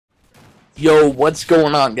Yo, what's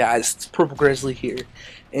going on, guys? It's Purple Grizzly here,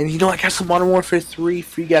 and I got some Modern Warfare 3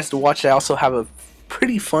 for you guys to watch. I also have a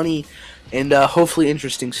pretty funny and hopefully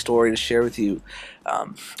interesting story to share with you. I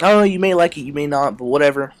don't know, you may like it, you may not, but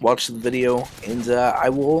whatever. Watch the video, and I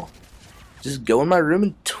will just go in my room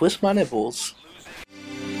and twist my nipples.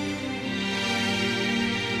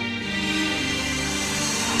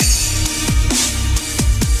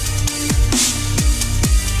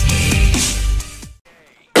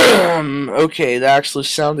 Okay, that actually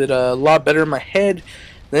sounded a lot better in my head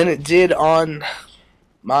than it did on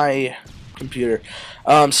my computer.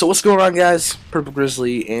 So what's going on, guys? Purple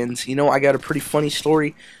Grizzly, and I got a pretty funny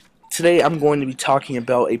story. Today I'm going to be talking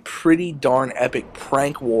about a pretty darn epic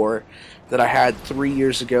prank war that I had 3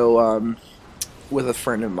 years ago with a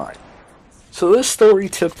friend of mine. So this story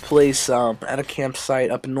took place at a campsite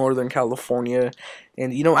up in Northern California,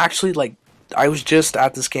 and actually, like, I was just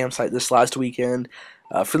at this campsite this last weekend.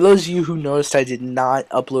 For those of you who noticed I did not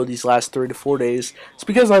upload these last 3 to 4 days, it's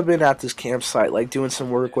because I've been at this campsite, like, doing some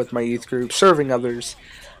work with my youth group, serving others,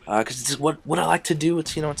 because it's what I like to do.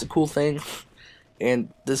 It's, it's a cool thing. And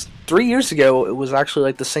this 3 years ago, it was actually,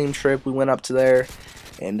 like, the same trip. We went up to there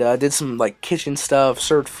and did some, like, kitchen stuff,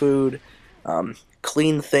 served food,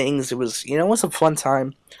 cleaned things. It was, it was a fun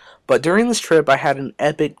time. But during this trip, I had an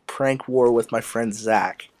epic prank war with my friend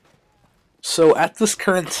Zach. So at this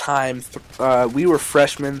current time, we were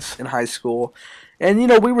freshmen in high school, and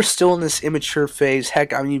we were still in this immature phase.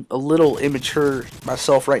 Heck, I'm a little immature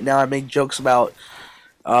myself right now. I make jokes about,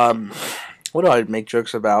 what do I make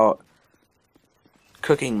jokes about?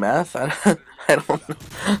 Cooking meth? I don't know.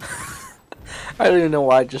 I don't even know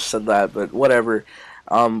why I just said that, but whatever.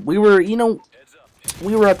 We were,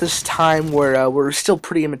 we were at this time where we're still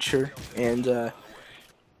pretty immature, and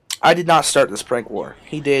I did not start this prank war.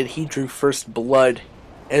 He did. He drew first blood.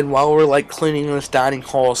 And while we're, like, cleaning this dining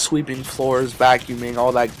hall, sweeping floors, vacuuming,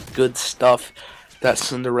 all that good stuff that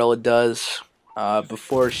Cinderella does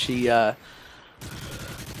before she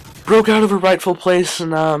broke out of her rightful place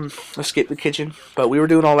and escaped the kitchen. But we were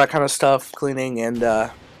doing all that kind of stuff, cleaning, and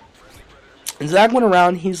Zach went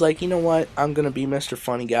around. He's like, you know what? I'm going to be Mr.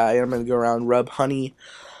 Funny Guy. I'm going to go around and rub honey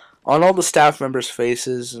on all the staff members'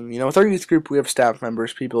 faces. And with our youth group, we have staff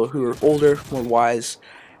members, people who are older, more wise,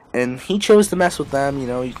 and he chose to mess with them.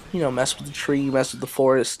 Mess with the tree, mess with the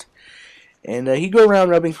forest, and he'd go around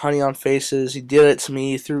rubbing honey on faces. He did it to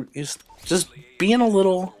me he's just being a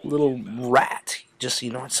little rat. Just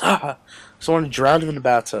I want to drown him in the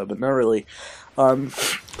bathtub, but not really.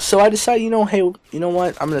 So I decided, hey, you know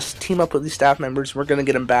what? I'm gonna team up with these staff members. We're gonna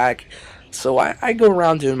get him back. So I go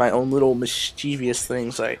around doing my own little mischievous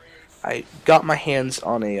things. I got my hands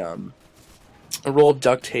on a roll of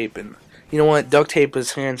duct tape, and you know what? Duct tape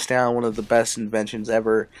is hands down one of the best inventions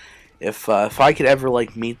ever. If I could ever,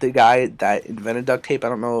 like, meet the guy that invented duct tape, I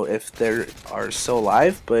don't know if they are still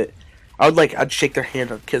alive, but I'd shake their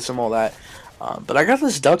hand and kiss them, all that. But I got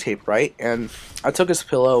this duct tape, right, and I took his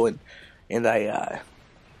pillow and I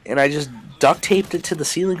just duct taped it to the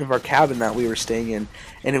ceiling of our cabin that we were staying in.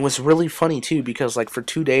 And it was really funny too, because like for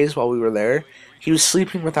 2 days while we were there, he was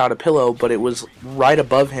sleeping without a pillow, but it was right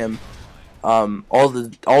above him all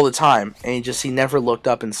the time, and he never looked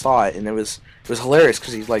up and saw it. And it was hilarious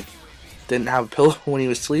because he, like, didn't have a pillow when he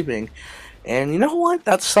was sleeping. And you know what?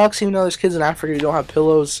 That sucks. Even though there's kids in Africa who don't have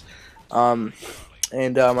pillows, and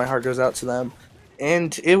my heart goes out to them.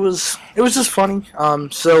 And it was just funny.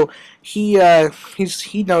 So he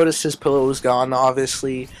noticed his pillow was gone.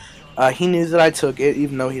 Obviously, he knew that I took it,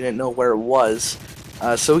 even though he didn't know where it was.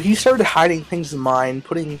 So he started hiding things in mine,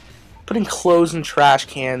 putting clothes in trash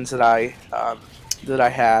cans that I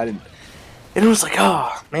had, and it was like,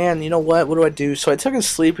 oh man, you know what do I do? So I took his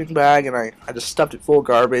sleeping bag and I just stuffed it full of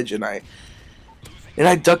garbage, and I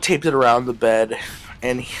duct taped it around the bed.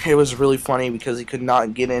 And it was really funny because he could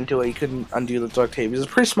not get into it. He couldn't undo the duct tape. He was a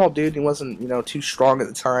pretty small dude. He wasn't, too strong at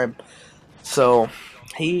the time. So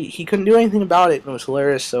he couldn't do anything about it. And it was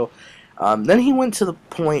hilarious. So then he went to the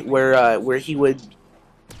point where he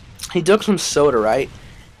took some soda, right?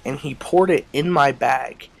 And he poured it in my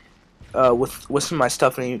bag with some of my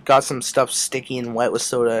stuff. And he got some stuff sticky and wet with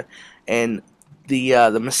soda. And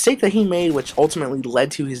the mistake that he made, which ultimately led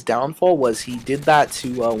to his downfall, was he did that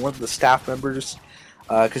to one of the staff members.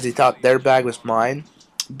 Because he thought their bag was mine,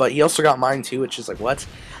 but he also got mine too, which is like, what?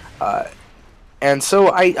 And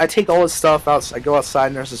so I take all his stuff out. I go outside,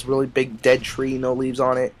 and there's this really big dead tree, no leaves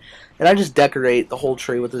on it, and I just decorate the whole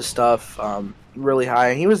tree with his stuff, really high.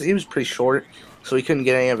 And he was pretty short, so he couldn't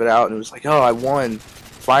get any of it out. And it was like, oh, I won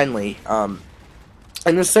finally. And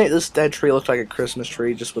this dead tree looked like a Christmas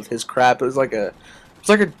tree, just with his crap. It was like a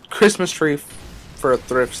Christmas tree for a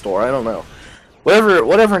thrift store. I don't know.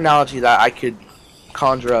 Whatever analogy that I could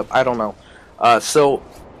conjure up. I don't know. So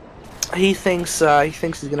he thinks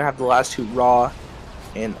he's gonna have the last 2 raw,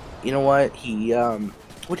 and you know what?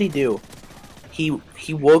 What did he do?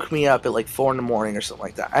 He woke me up at like 4 in the morning or something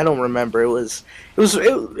like that. I don't remember. It was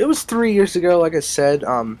 3 years ago, like I said.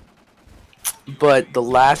 But the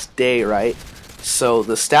last day, right? So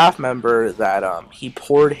the staff member that he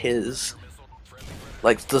poured his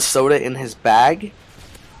the soda in his bag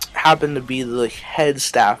happened to be the head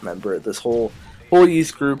staff member of this whole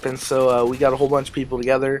youth group, and so we got a whole bunch of people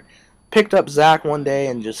together, picked up Zach one day,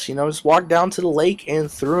 and just walked down to the lake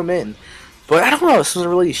and threw him in. But I don't know, this was a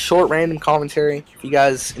really short random commentary. If you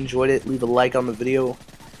guys enjoyed it, leave a like on the video,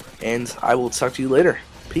 and I will talk to you later.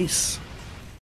 Peace.